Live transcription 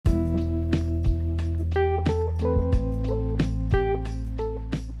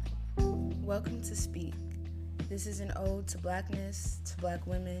This is an ode to blackness, to black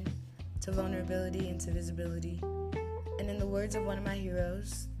women, to vulnerability, and to visibility. And in the words of one of my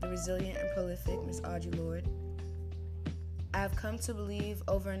heroes, the resilient and prolific Miss Audre Lorde, I have come to believe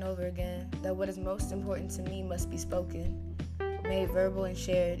over and over again that what is most important to me must be spoken, made verbal and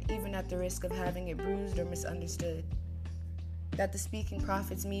shared, even at the risk of having it bruised or misunderstood. That the speaking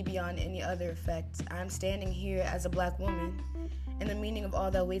profits me beyond any other effect. I am standing here as a black woman, and the meaning of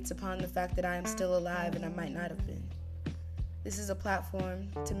all that waits upon the fact that I am still alive and I might not have been. This is a platform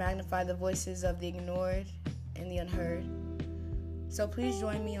to magnify the voices of the ignored and the unheard. So please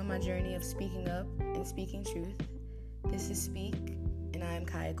join me on my journey of speaking up and speaking truth. This is Speak, and I am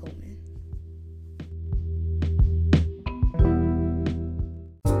Kaya Coleman.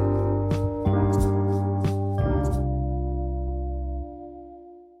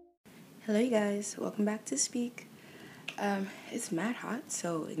 Hello, you guys. Welcome back to Speak. It's mad hot,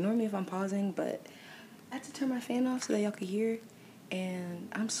 so ignore me if I'm pausing, but I had to turn my fan off so that y'all could hear, and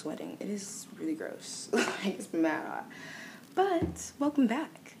I'm sweating. It is really gross. It's mad hot. But welcome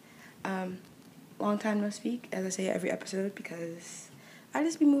back. Long time no speak, as I say every episode, because I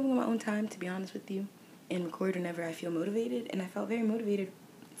just be moving on my own time, to be honest with you, and record whenever I feel motivated, and I felt very motivated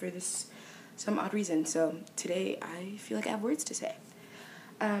for some odd reason. So today I feel like I have words to say.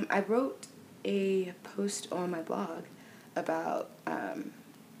 I wrote a post on my blog about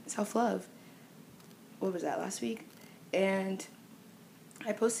self-love. What was that, last week? And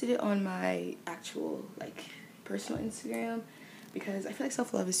I posted it on my actual, personal Instagram because I feel like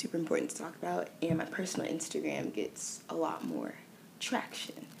self-love is super important to talk about, and my personal Instagram gets a lot more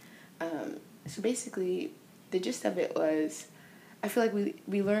traction. So basically, the gist of it was, I feel like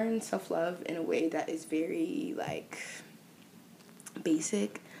we learn self-love in a way that is very,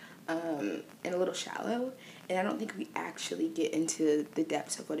 basic and a little shallow, and I don't think we actually get into the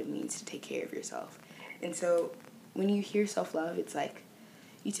depths of what it means to take care of yourself. And so when you hear self-love, it's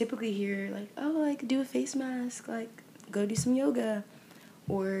you typically hear do a face mask, go do some yoga,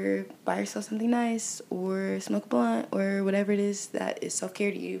 or buy yourself something nice, or smoke a blunt, or whatever it is that is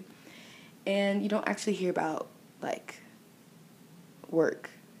self-care to you. And you don't actually hear about work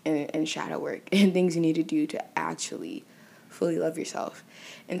and shadow work and things you need to do to actually fully love yourself.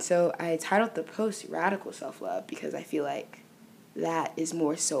 And so I titled the post Radical Self-Love because I feel like that is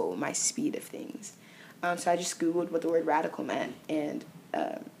more so my speed of things. So I just Googled what the word radical meant and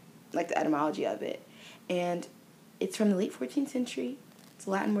the etymology of it. And it's from the late 14th century. It's a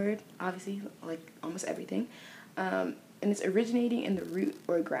Latin word, obviously, like almost everything. And it's originating in the root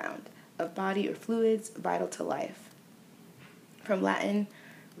or ground of body or fluids vital to life. From Latin,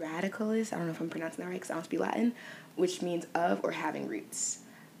 radicalis, I don't know if I'm pronouncing that right because I don't speak Latin, which means of or having roots.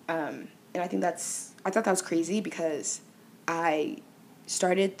 And I thought that was crazy because I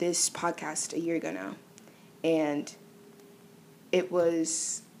started this podcast a year ago now, and it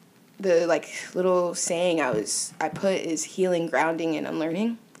was the little saying I put is healing, grounding, and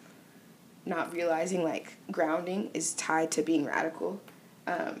unlearning, not realizing grounding is tied to being radical.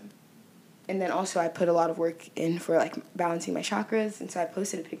 And then also I put a lot of work in for balancing my chakras, and so I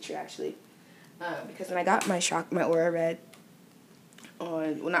posted a picture actually, because when I got my aura read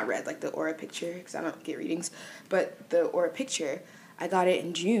the aura picture, because I don't get readings, but the aura picture, I got it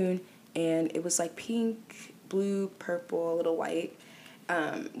in June, and it was pink, blue, purple, a little white,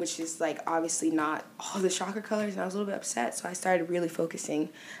 which is obviously not all the chakra colors, and I was a little bit upset, so I started really focusing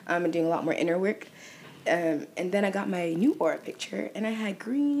and doing a lot more inner work. And then I got my new aura picture, and I had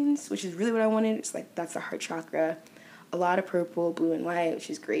greens, which is really what I wanted. It's that's the heart chakra. A lot of purple, blue, and white, which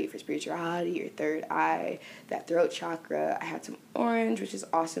is great for spirituality, your third eye, that throat chakra. I had some orange, which is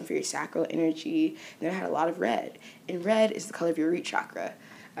awesome for your sacral energy. And then I had a lot of red. And red is the color of your root chakra.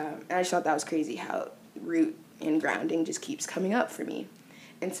 And I just thought that was crazy how root and grounding just keeps coming up for me.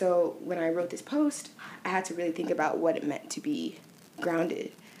 And so when I wrote this post, I had to really think about what it meant to be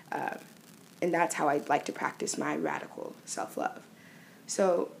grounded. And that's how I like to practice my radical self-love.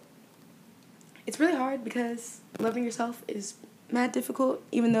 So it's really hard because loving yourself is mad difficult,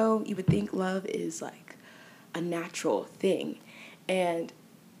 even though you would think love is a natural thing. And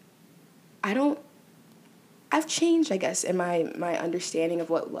I've changed, I guess, in my understanding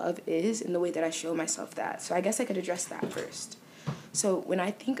of what love is and the way that I show myself that. So I guess I could address that first. So when I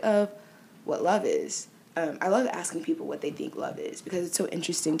think of what love is, I love asking people what they think love is because it's so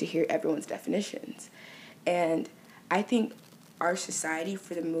interesting to hear everyone's definitions. And I think our society,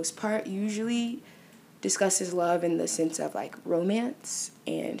 for the most part, usually discusses love in the sense of romance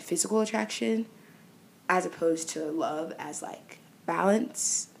and physical attraction, as opposed to love as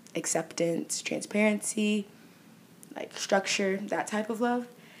balance, acceptance, transparency, structure, that type of love.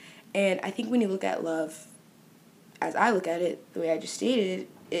 And I think when you look at love as I look at it, the way I just stated,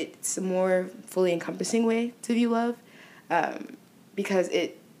 it's a more fully encompassing way to view love, because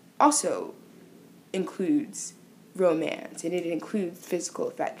it also includes romance, and it includes physical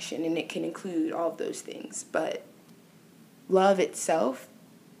affection, and it can include all of those things. But love itself,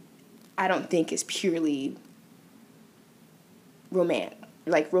 I don't think is purely romantic.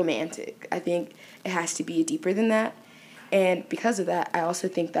 I think it has to be deeper than that. And because of that, I also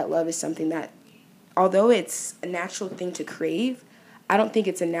think that love is something that, although it's a natural thing to crave, I don't think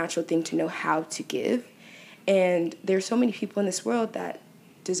it's a natural thing to know how to give. And there's so many people in this world that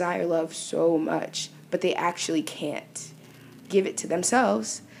desire love so much, but they actually can't give it to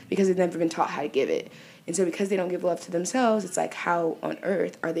themselves because they've never been taught how to give it. And so because they don't give love to themselves, it's like, how on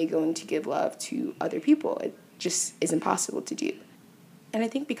earth are they going to give love to other people? It just is impossible to do. And I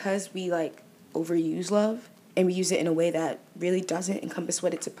think because we overuse love and we use it in a way that really doesn't encompass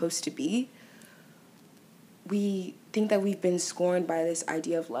what it's supposed to be, we think that we've been scorned by this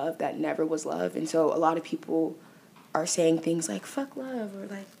idea of love that never was love. And so a lot of people are saying things like, fuck love, or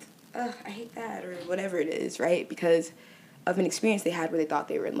ugh, I hate that, or whatever it is, right? Because of an experience they had where they thought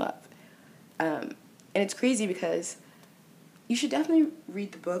they were in love. And it's crazy because you should definitely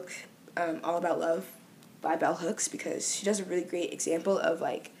read the book All About Love by Bell Hooks, because she does a really great example of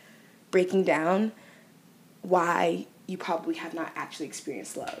breaking down why you probably have not actually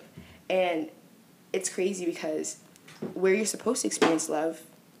experienced love. And it's crazy because where you're supposed to experience love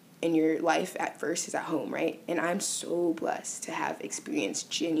in your life at first is at home, right? And I'm so blessed to have experienced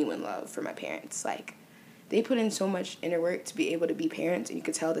genuine love for my parents. They put in so much inner work to be able to be parents, and you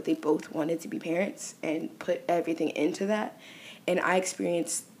could tell that they both wanted to be parents and put everything into that. And I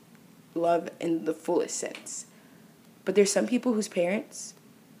experienced love in the fullest sense. But there's some people whose parents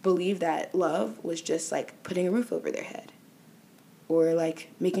believe that love was just putting a roof over their head, or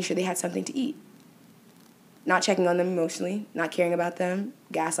making sure they had something to eat, not checking on them emotionally, not caring about them,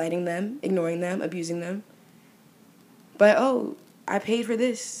 gaslighting them, ignoring them, abusing them. But, oh, I paid for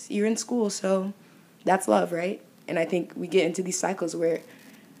this, you're in school, so that's love, right? And I think we get into these cycles where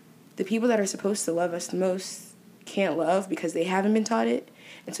the people that are supposed to love us the most can't love because they haven't been taught it.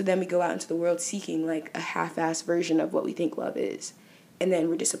 And so then we go out into the world seeking a half-assed version of what we think love is. And then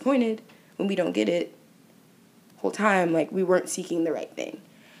we're disappointed when we don't get it whole time, we weren't seeking the right thing.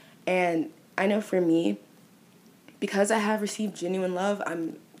 And I know for me, because I have received genuine love,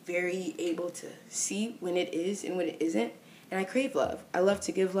 I'm very able to see when it is and when it isn't. And I crave love. I love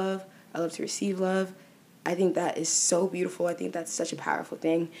to give love. I love to receive love. I think that is so beautiful. I think that's such a powerful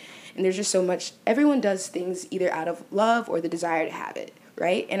thing. And there's just so much. Everyone does things either out of love or the desire to have it,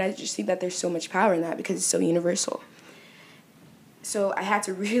 right? And I just think that there's so much power in that because it's so universal. So I had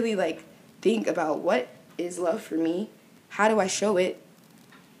to really think about, what is love for me? How do I show it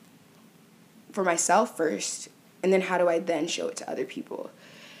for myself first? And then how do I then show it to other people?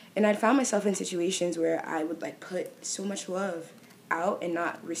 And I'd found myself in situations where I would put so much love out and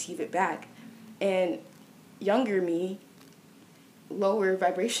not receive it back. And younger me, lower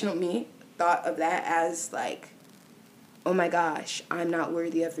vibrational me, thought of that as oh my gosh, I'm not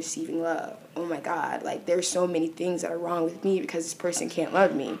worthy of receiving love. Oh my God, there's so many things that are wrong with me because this person can't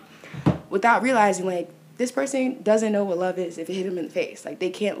love me. Without realizing this person doesn't know what love is if it hit them in the face.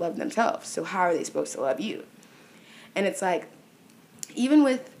 They can't love themselves, so how are they supposed to love you? And it's even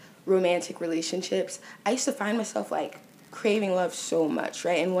with romantic relationships, I used to find myself craving love so much,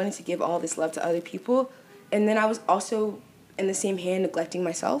 right? And wanting to give all this love to other people. And then I was also, in the same hand, neglecting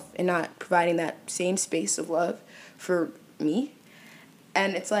myself and not providing that same space of love for me.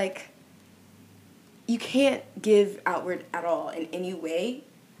 And it's you can't give outward at all in any way,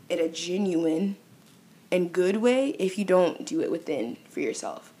 in a genuine and good way, if you don't do it within for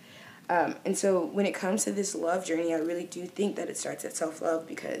yourself. And so when it comes to this love journey, I really do think that it starts at self-love,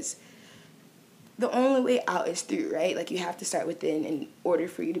 because the only way out is through, right? You have to start within in order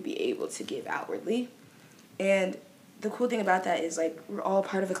for you to be able to give outwardly. And the cool thing about that is, we're all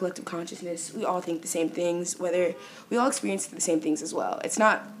part of a collective consciousness. We all think the same things, whether we all experience the same things as well. It's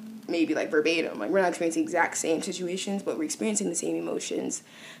not maybe verbatim. We're not experiencing the exact same situations, but we're experiencing the same emotions,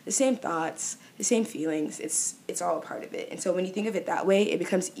 the same thoughts, the same feelings. It's all a part of it. And so when you think of it that way, it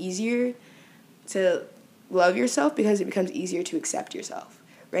becomes easier to love yourself because it becomes easier to accept yourself,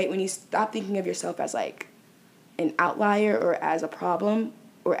 right? When you stop thinking of yourself as an outlier or as a problem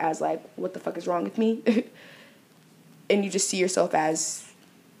or as what the fuck is wrong with me, and you just see yourself as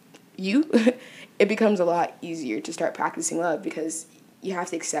you, it becomes a lot easier to start practicing love because you have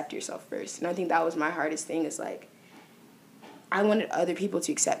to accept yourself first. And I think that was my hardest thing, is I wanted other people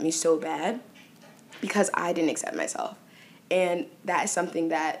to accept me so bad because I didn't accept myself. And that is something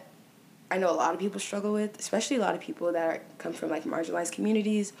that I know a lot of people struggle with, especially a lot of people that come from like marginalized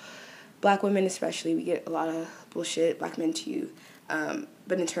communities. Black women especially, we get a lot of bullshit, black men too.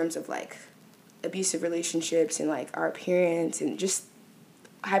 But in terms of like abusive relationships and like our appearance and just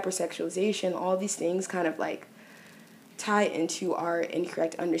hypersexualization, all these things kind of like tie into our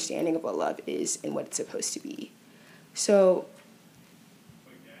incorrect understanding of what love is and what it's supposed to be. So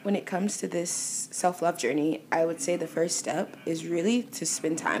when it comes to this self-love journey, I would say the first step is really to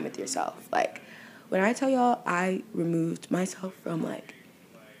spend time with yourself. Like, when I tell y'all I removed myself from, like,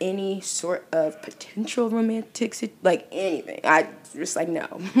 any sort of potential romantic, like, anything, I just, like,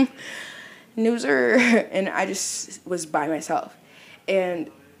 no. Loser. And I just was by myself. And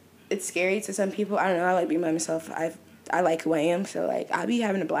it's scary to some people. I don't know, I like being by myself. I like who I am, so, like, I be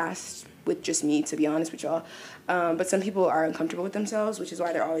having a blast with just me, to be honest with y'all. But some people are uncomfortable with themselves, which is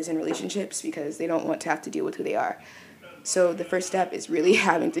why they're always in relationships, because they don't want to have to deal with who they are. So the first step is really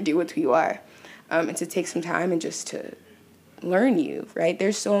having to deal with who you are, and to take some time and just to learn you, right?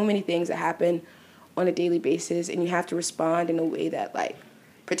 There's so many things that happen on a daily basis, and you have to respond in a way that, like,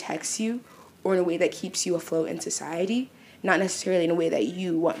 protects you or in a way that keeps you afloat in society, not necessarily in a way that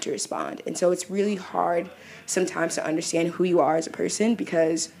you want to respond. And so it's really hard sometimes to understand who you are as a person,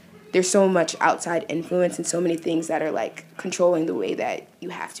 because there's so much outside influence and so many things that are like controlling the way that you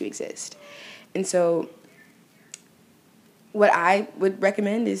have to exist. And so what I would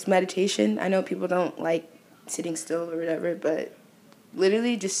recommend is meditation. I know people don't like sitting still or whatever, but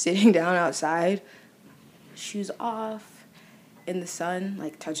literally just sitting down outside, shoes off, in the sun,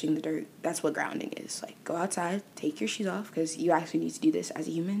 like touching the dirt, that's what grounding is. Like, go outside, take your shoes off, because you actually need to do this as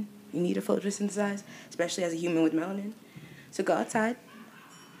a human. You need to photosynthesize, especially as a human with melanin. So go outside,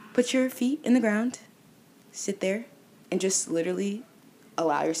 put your feet in the ground, sit there, and just literally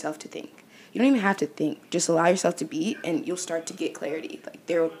allow yourself to think. You don't even have to think. Just allow yourself to be, and you'll start to get clarity. Like,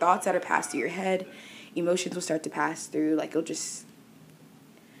 there are thoughts that are passed through your head. Emotions will start to pass through. Like, it's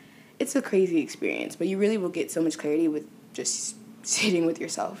a crazy experience, but you really will get so much clarity with just sitting with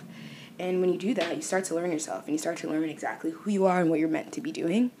yourself. And when you do that, you start to learn yourself, and you start to learn exactly who you are and what you're meant to be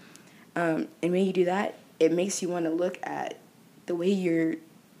doing. And when you do that, it makes you want to look at the way you're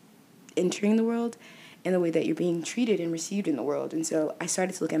entering the world and the way that you're being treated and received in the world. And so I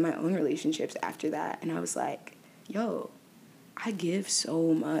started to look at my own relationships after that, and I was like, yo, I give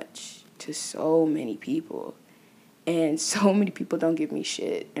so much to so many people, and so many people don't give me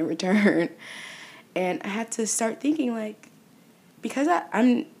shit in return. And I had to start thinking, like, because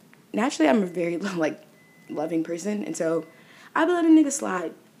I'm a very, like, loving person, and so I be letting niggas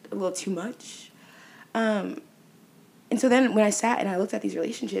slide a little too much. And so then when I sat and I looked at these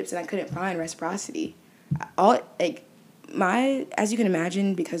relationships and I couldn't find reciprocity, as you can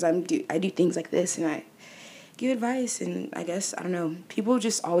imagine, because I do things like this and I give advice, and I guess, I don't know, people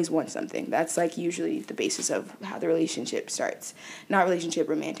just always want something. That's, like, usually the basis of how the relationship starts. Not relationship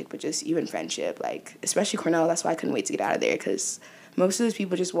romantic, but just even friendship. Like, especially Cornell, that's why I couldn't wait to get out of there, because most of those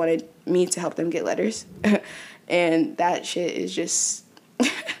people just wanted me to help them get letters. And that shit is just,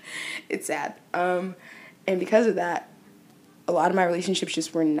 it's sad. And because of that, a lot of my relationships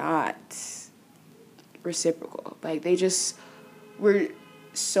just were not reciprocal. Like, they just were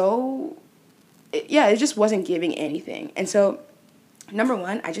so, it just wasn't giving anything. And so, number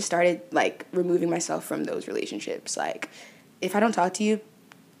one, I just started, like, removing myself from those relationships. Like, if I don't talk to you,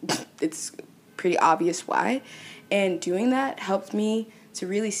 it's pretty obvious why. And doing that helped me to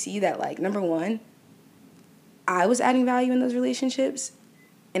really see that, like, number one, I was adding value in those relationships,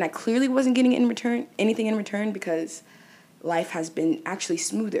 and I clearly wasn't getting anything in return, because life has been actually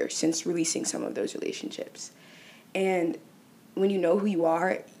smoother since releasing some of those relationships. And when you know who you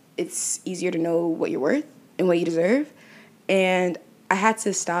are, it's easier to know what you're worth and what you deserve. And I had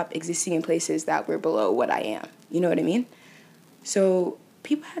to stop existing in places that were below what I am. You know what I mean? So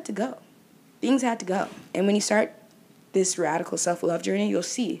people had to go. Things had to go. And when you start this radical self-love journey, you'll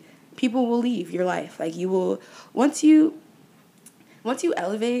see people will leave your life. Like, you will, once you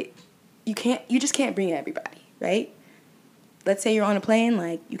elevate, you just can't bring everybody, right? Let's say you're on a plane,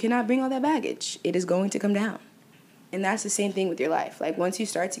 like, you cannot bring all that baggage. It is going to come down. And that's the same thing with your life. Like, once you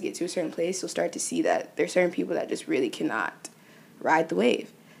start to get to a certain place, you'll start to see that there's certain people that just really cannot ride the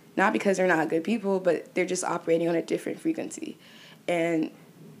wave. Not because they're not good people, but they're just operating on a different frequency. And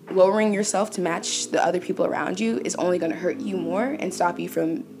lowering yourself to match the other people around you is only going to hurt you more and stop you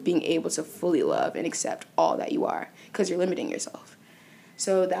from being able to fully love and accept all that you are, because you're limiting yourself.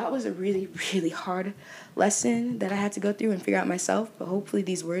 So that was a really, really hard lesson that I had to go through and figure out myself. But hopefully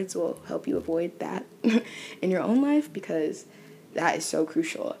these words will help you avoid that in your own life, because that is so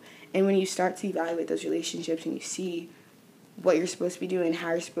crucial. And when you start to evaluate those relationships and you see what you're supposed to be doing, how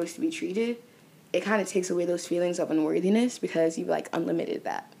you're supposed to be treated, it kind of takes away those feelings of unworthiness because you've like unlimited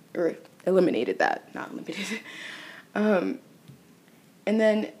that or eliminated that, not limited. And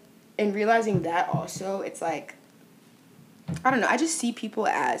then in realizing that also, it's like, I don't know, I just see people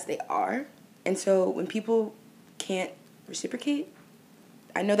as they are. And so when people can't reciprocate,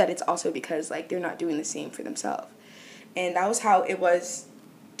 I know that it's also because like they're not doing the same for themselves. And that was how it was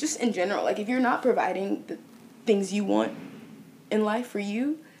just in general. Like if you're not providing the things you want in life for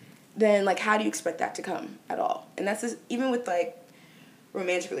you, then like how do you expect that to come at all? And that's just, even with like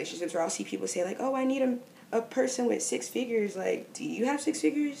romantic relationships where I'll see people say like, oh, I need a person with 6 figures. Like, do you have 6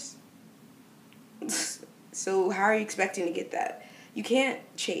 figures? So how are you expecting to get that? You can't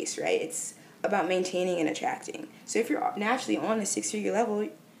chase, right? It's about maintaining and attracting. So if you're naturally on a 6-figure level,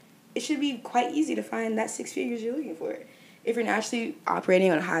 it should be quite easy to find that 6 figures you're looking for. If you're naturally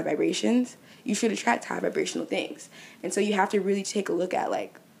operating on high vibrations, you should attract high vibrational things. And so you have to really take a look at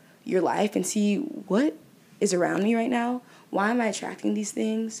like your life and see what is around me right now. Why am I attracting these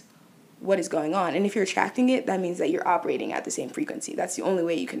things? What is going on? And if you're attracting it, that means that you're operating at the same frequency. That's the only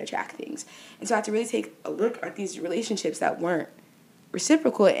way you can attract things. And so I have to really take a look at these relationships that weren't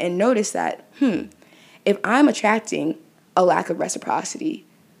reciprocal and notice that, if I'm attracting a lack of reciprocity,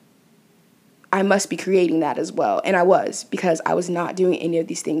 I must be creating that as well. And I was, because I was not doing any of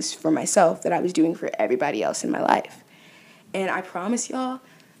these things for myself that I was doing for everybody else in my life. And I promise y'all,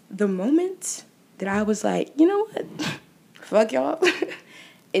 the moment that I was like, you know what, fuck y'all,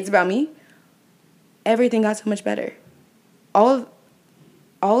 it's about me, everything got so much better. All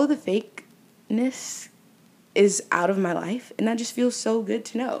of the fakeness is out of my life, and that just feels so good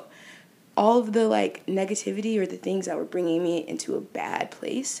to know. All of the like negativity or the things that were bringing me into a bad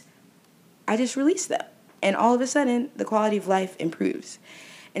place, I just released them. And all of a sudden, the quality of life improves.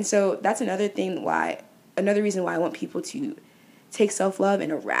 And so that's another reason why I want people to take self-love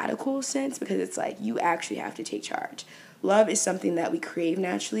in a radical sense, because it's like you actually have to take charge. Love is something that we crave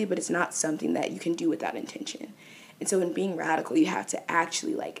naturally, but it's not something that you can do without intention. And so in being radical, you have to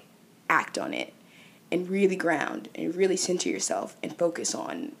actually like act on it and really ground and really center yourself and focus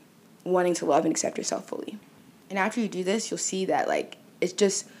on wanting to love and accept yourself fully. And after you do this, you'll see that like it's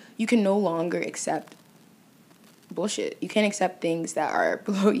just, you can no longer accept bullshit. You can't accept things that are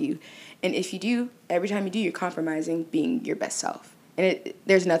below you. And if you do, every time you do, you're compromising being your best self. And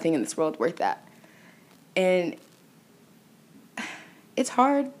there's nothing in this world worth that. And it's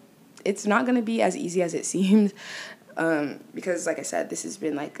hard. It's not going to be as easy as it seems. Because like I said, this has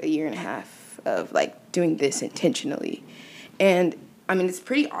been like a year and a half of like doing this intentionally. And I mean, it's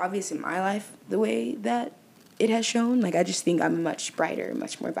pretty obvious in my life the way that it has shown. Like, I just think I'm a much brighter,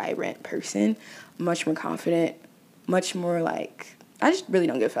 much more vibrant person, much more confident, much more like, I just really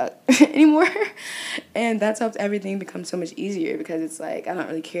don't give a fuck anymore. And that's helped everything become so much easier, because it's like I don't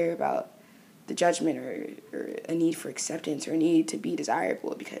really care about the judgment or a need for acceptance or a need to be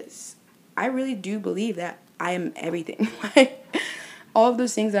desirable, because I really do believe that I am everything. Like, all of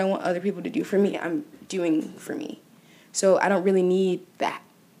those things that I want other people to do for me, I'm doing for me. So I don't really need that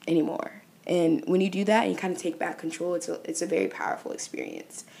anymore. And when you do that and you kind of take back control, it's a very powerful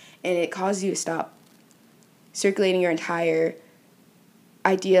experience. And it causes you to stop circulating your entire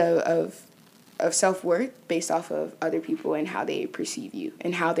idea of self-worth based off of other people and how they perceive you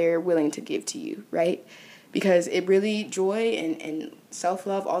and how they're willing to give to you, right? Because it really, joy and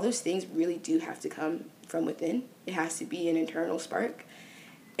self-love, all those things really do have to come from within. It has to be an internal spark.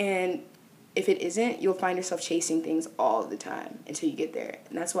 And if it isn't, you'll find yourself chasing things all the time until you get there.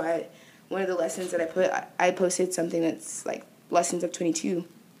 And that's why one of the lessons that I posted something that's like lessons of 22.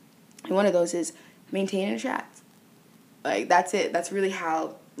 And one of those is maintain and attract. Like, that's it. That's really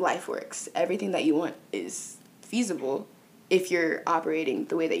how life works. Everything that you want is feasible if you're operating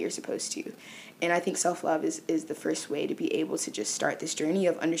the way that you're supposed to. And I think self-love is the first way to be able to just start this journey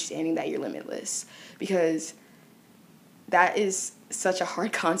of understanding that you're limitless. Because that is such a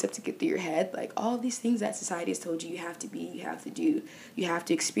hard concept to get through your head. Like, all these things that society has told you have to be, you have to do, you have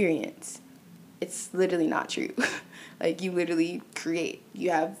to experience. It's literally not true. Like, you literally create.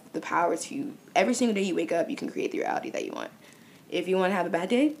 You have the power to, every single day you wake up, you can create the reality that you want. If you want to have a bad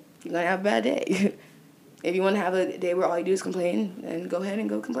day, you're going to have a bad day. If you want to have a day where all you do is complain, then go ahead and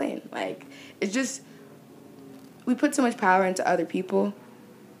go complain. Like, it's just, we put so much power into other people.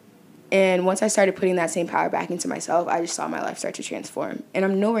 And once I started putting that same power back into myself, I just saw my life start to transform. And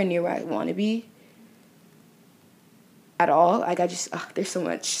I'm nowhere near where I want to be at all. Like, there's so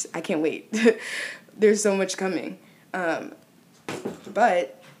much. I can't wait. There's so much coming.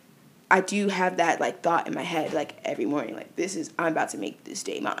 But I do have that, like, thought in my head, like, every morning. Like, I'm about to make this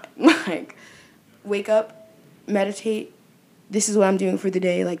day mine. Like, wake up, meditate, this is what I'm doing for the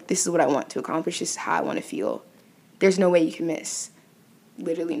day. Like, this is what I want to accomplish. This is how I want to feel. There's no way you can miss.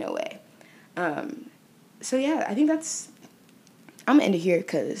 Literally no way. So, yeah, I think I'm going to end it here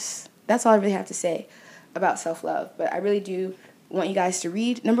because that's all I really have to say about self-love. But I really do want you guys to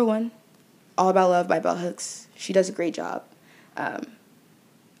read, number one, All About Love by Bell Hooks. She does a great job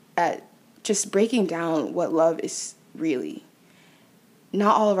at just breaking down what love is really.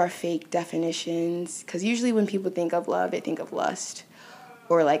 Not all of our fake definitions, because usually when people think of love, they think of lust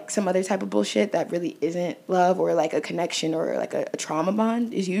or like some other type of bullshit that really isn't love, or like a connection or like a trauma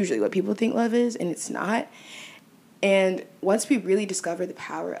bond is usually what people think love is, and it's not. And once we really discover the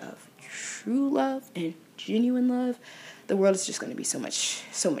power of true love and genuine love, the world is just going to be so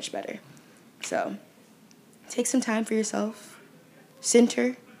much better. So take some time for yourself,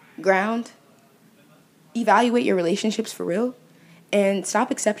 center, ground, evaluate your relationships for real, and stop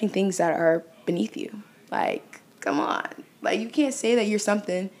accepting things that are beneath you. Like, come on. Like, you can't say that you're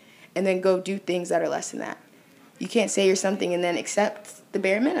something and then go do things that are less than that. You can't say you're something and then accept the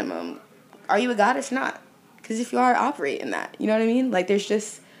bare minimum. Are you a goddess? Not. Because if you are, operate in that. You know what I mean? Like,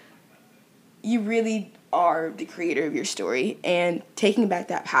 you really are the creator of your story, and taking back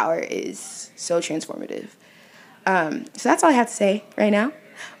that power is so transformative. So that's all I have to say right now.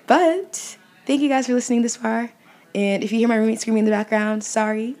 But thank you guys for listening this far. And if you hear my roommate screaming in the background,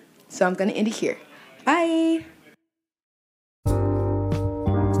 sorry. So I'm going to end it here. Bye.